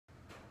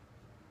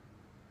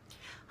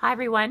Hi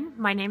everyone,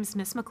 my name is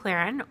Miss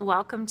McLaren.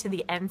 Welcome to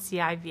the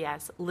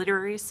NCIVS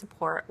Literary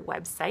Support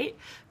website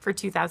for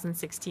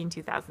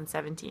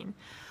 2016-2017.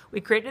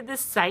 We created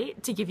this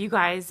site to give you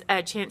guys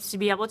a chance to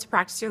be able to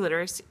practice your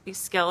literacy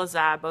skills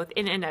both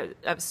in and out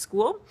of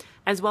school,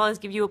 as well as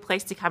give you a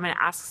place to come and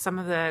ask some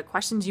of the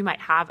questions you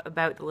might have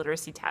about the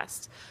literacy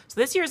test. So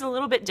this year is a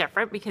little bit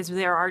different because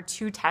there are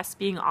two tests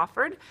being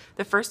offered.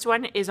 The first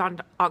one is on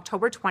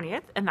October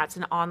 20th, and that's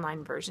an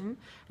online version.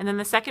 And then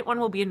the second one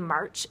will be in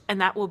March, and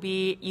that will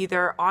be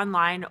either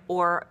online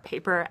or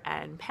paper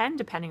and pen,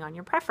 depending on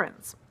your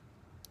preference.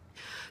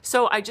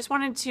 So I just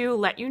wanted to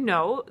let you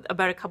know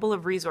about a couple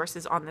of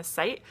resources on this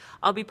site.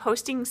 I'll be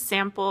posting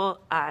sample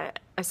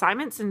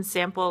assignments and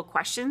sample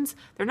questions.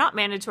 They're not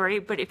mandatory,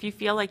 but if you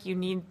feel like you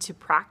need to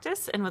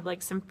practice and would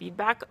like some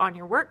feedback on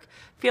your work,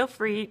 feel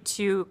free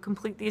to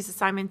complete these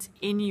assignments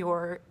in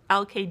your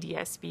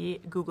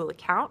LKDSB Google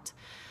account.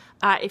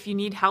 If you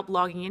need help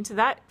logging into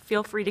that,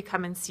 feel free to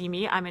come and see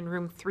me. I'm in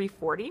room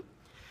 340.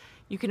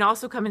 You can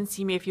also come and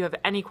see me if you have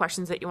any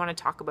questions that you want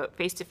to talk about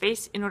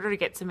face-to-face in order to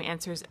get some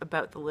answers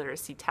about the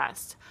literacy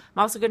test.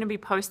 I'm also going to be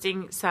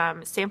posting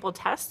some sample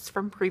tests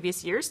from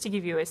previous years to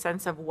give you a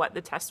sense of what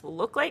the test will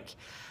look like,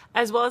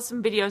 as well as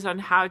some videos on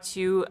how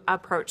to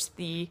approach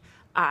the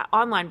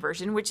online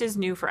version, which is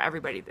new for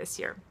everybody this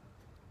year.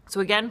 So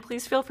again,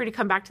 please feel free to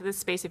come back to this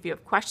space if you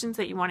have questions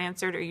that you want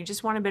answered or you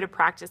just want a bit of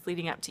practice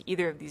leading up to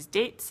either of these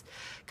dates.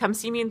 Come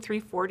see me in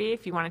 340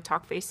 if you want to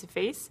talk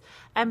face-to-face.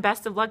 And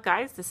best of luck,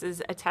 guys. This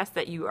is a test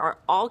that you are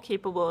all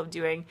capable of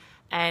doing,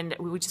 and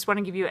we just want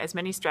to give you as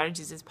many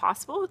strategies as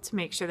possible to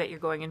make sure that you're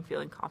going in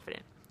feeling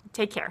confident.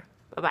 Take care.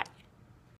 Bye-bye.